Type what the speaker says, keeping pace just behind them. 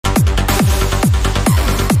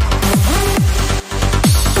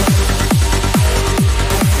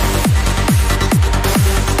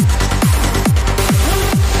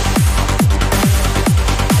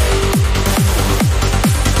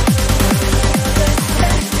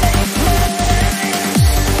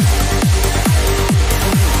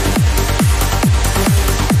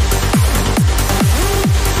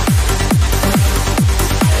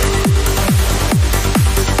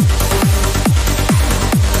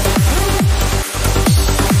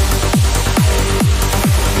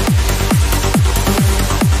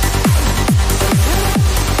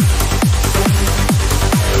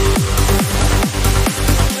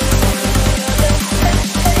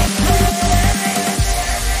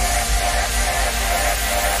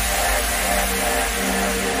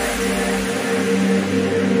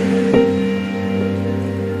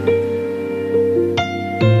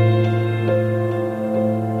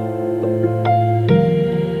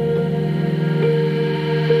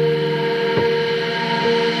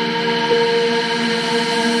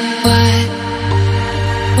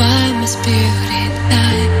Why must beauty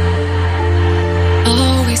die?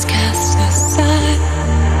 Always cast aside,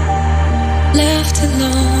 left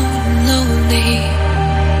alone and lonely.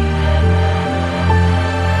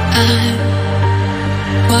 I'm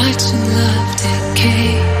watching love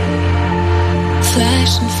decay,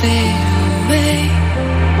 flash and fade away.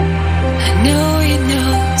 I know you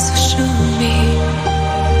know, so show me.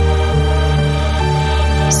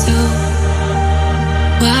 So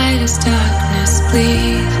why does darkness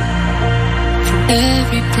bleed from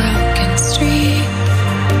every broken street?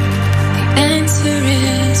 The answer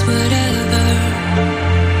is whatever.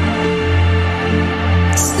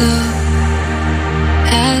 Slow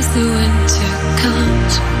as the winter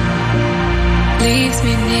comes, leaves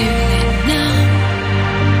me nearly numb,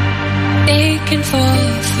 aching for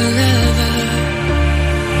forever.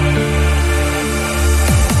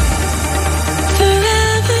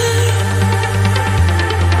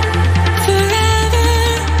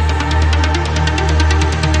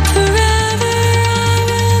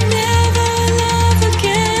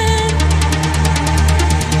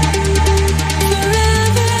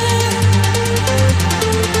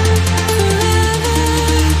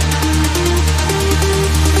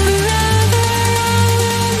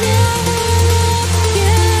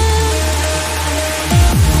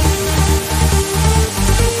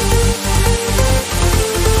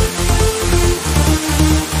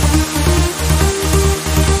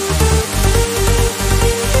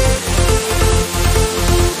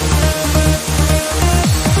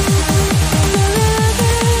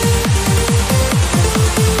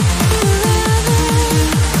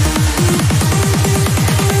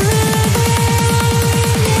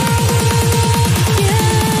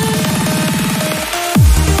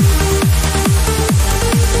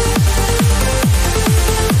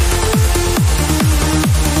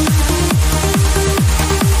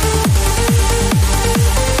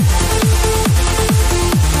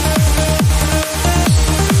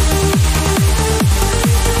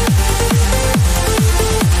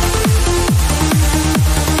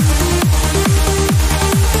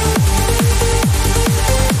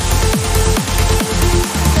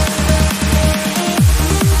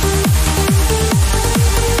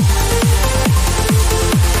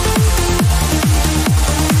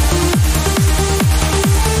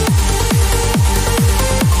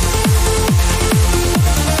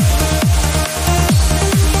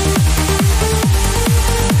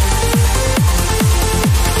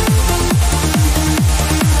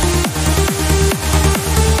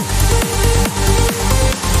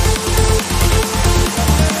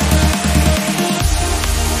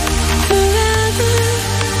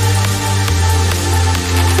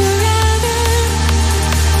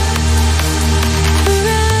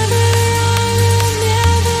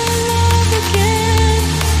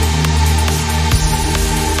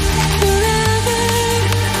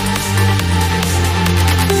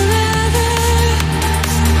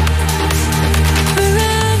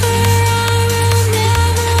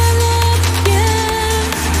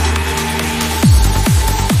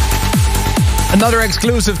 Another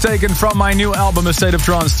exclusive taken from my new album, A State of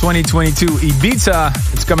Trance 2022 Ibiza.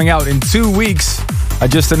 It's coming out in 2 weeks. I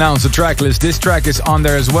just announced the track list. This track is on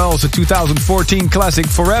there as well. It's a 2014 classic,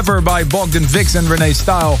 Forever by Bogdan Vix and Renee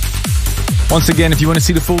Style. Once again, if you want to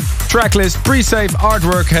see the full track list, pre-save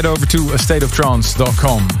artwork, head over to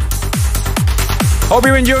astateoftrance.com. Hope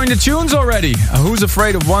you're enjoying the tunes already. Who's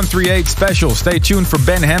Afraid of 138 special? Stay tuned for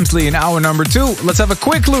Ben Hemsley in hour number 2. Let's have a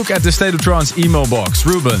quick look at the State of Trance email box.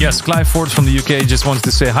 Ruben. Yes, Clive Ford from the UK just wanted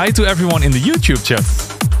to say hi to everyone in the YouTube chat.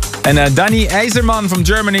 And Danny IJzerman from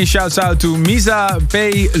Germany shouts out to Misa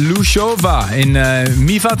Pelushova in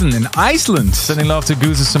Mivaten in Iceland. Sending love to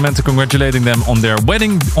Goose and Samantha, congratulating them on their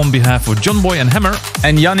wedding on behalf of John Boy and Hammer.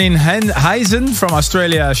 And Janine Heisen from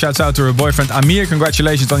Australia shouts out to her boyfriend Amir.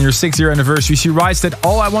 Congratulations on your 6-year anniversary. She writes that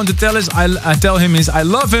all I want to tell him is I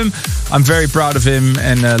love him. I'm very proud of him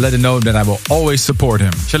and let him know that I will always support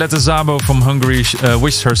him. Shaletta Zabo from Hungary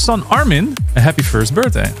wished her son Armin a happy first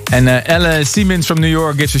birthday. And Elle Siemens from New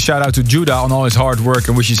York gives a shout out to Judah on all his hard work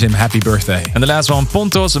and wishes him happy birthday. And the last one,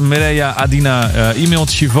 Pontos Mireia Adina emailed.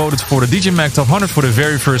 She voted for the DJ Mag Top 100 for the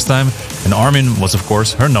very first time. And Armin was, of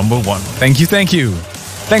course, her number one. Thank you, thank you.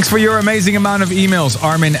 Thanks for your amazing amount of emails,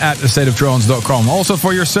 Armin at astateoftrance.com. Also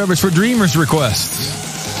for your service for Dreamers requests.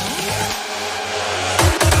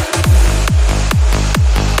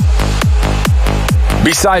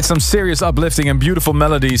 Besides some serious uplifting and beautiful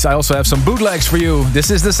melodies, I also have some bootlegs for you. This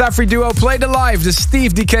is the Safri duo played alive, the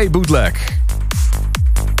Steve Decay bootleg.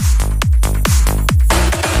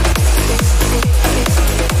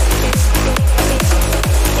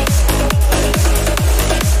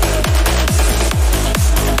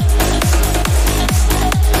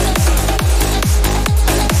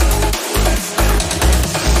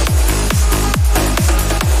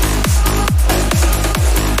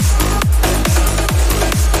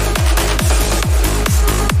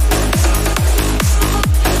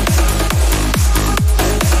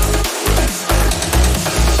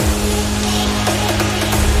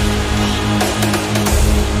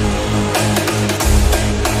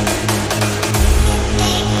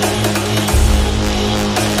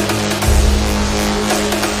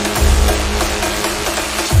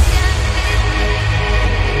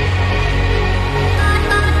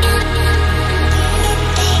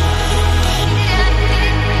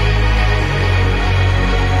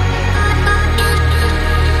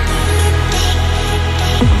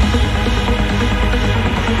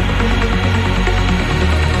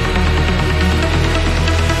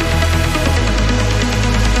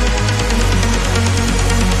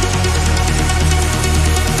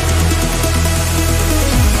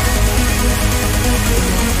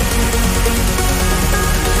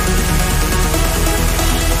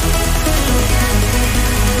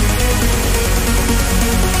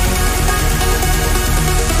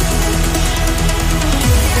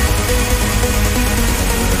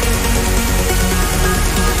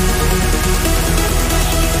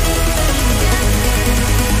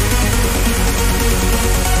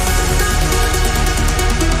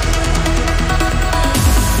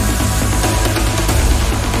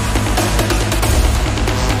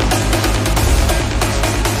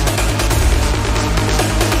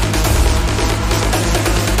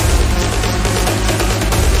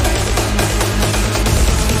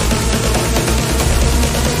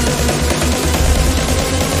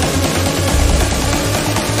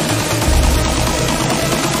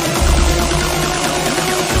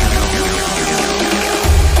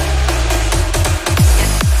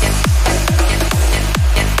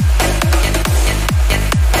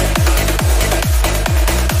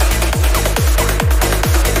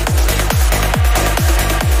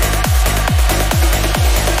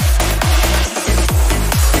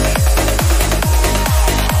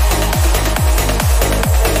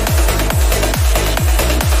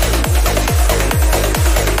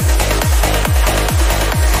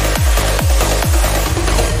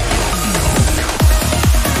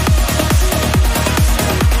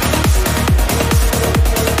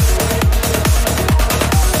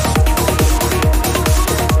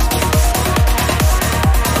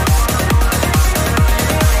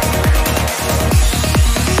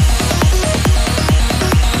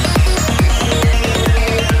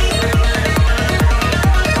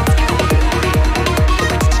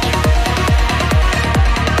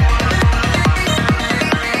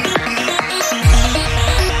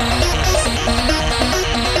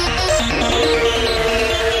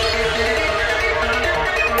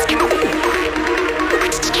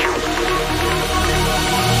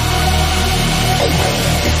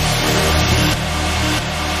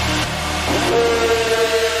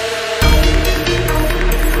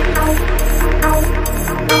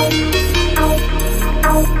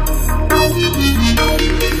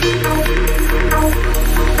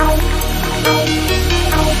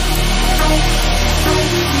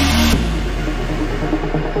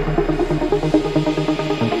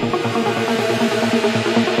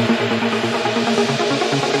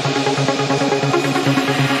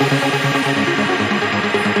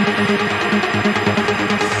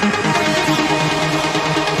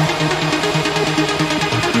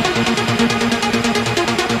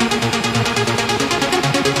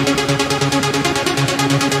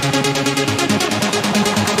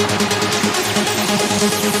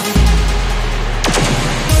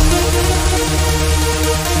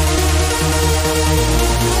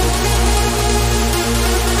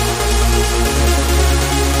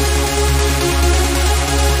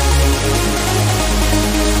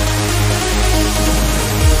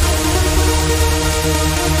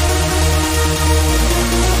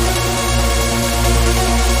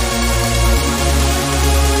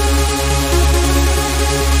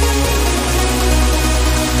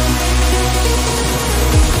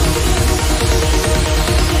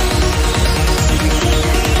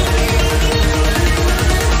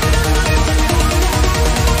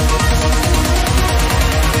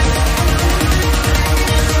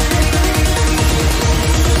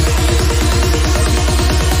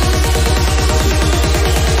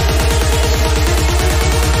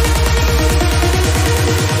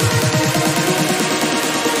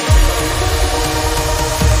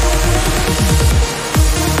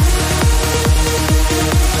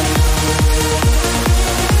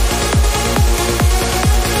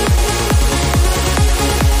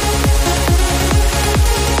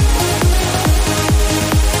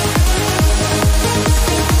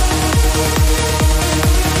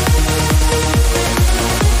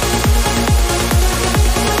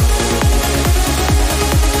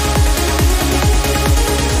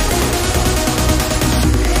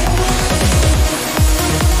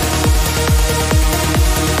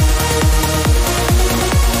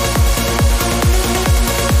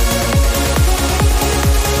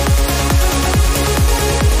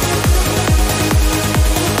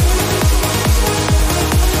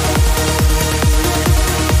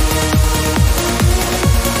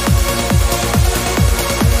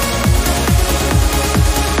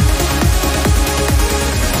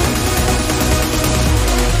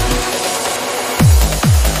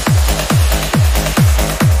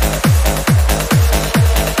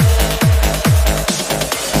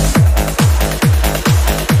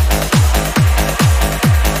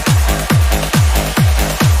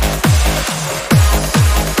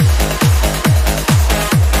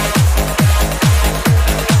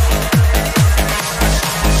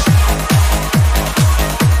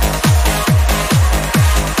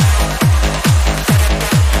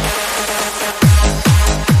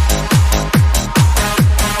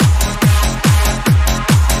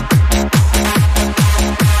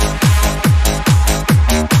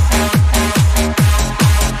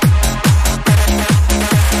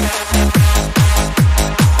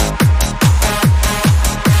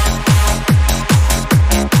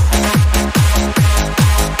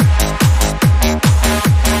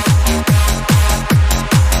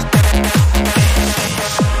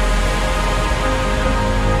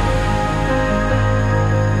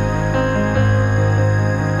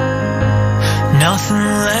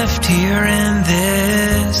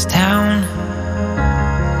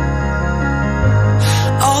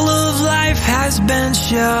 has been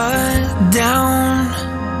shut down.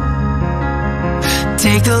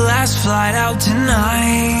 Take the last flight out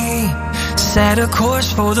tonight. Set a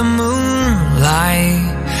course for the moonlight.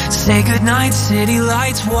 Say goodnight, city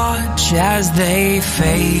lights, watch as they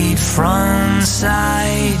fade from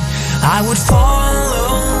sight. I would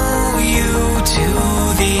follow you to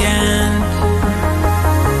the end.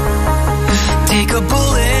 Take a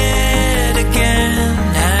bullet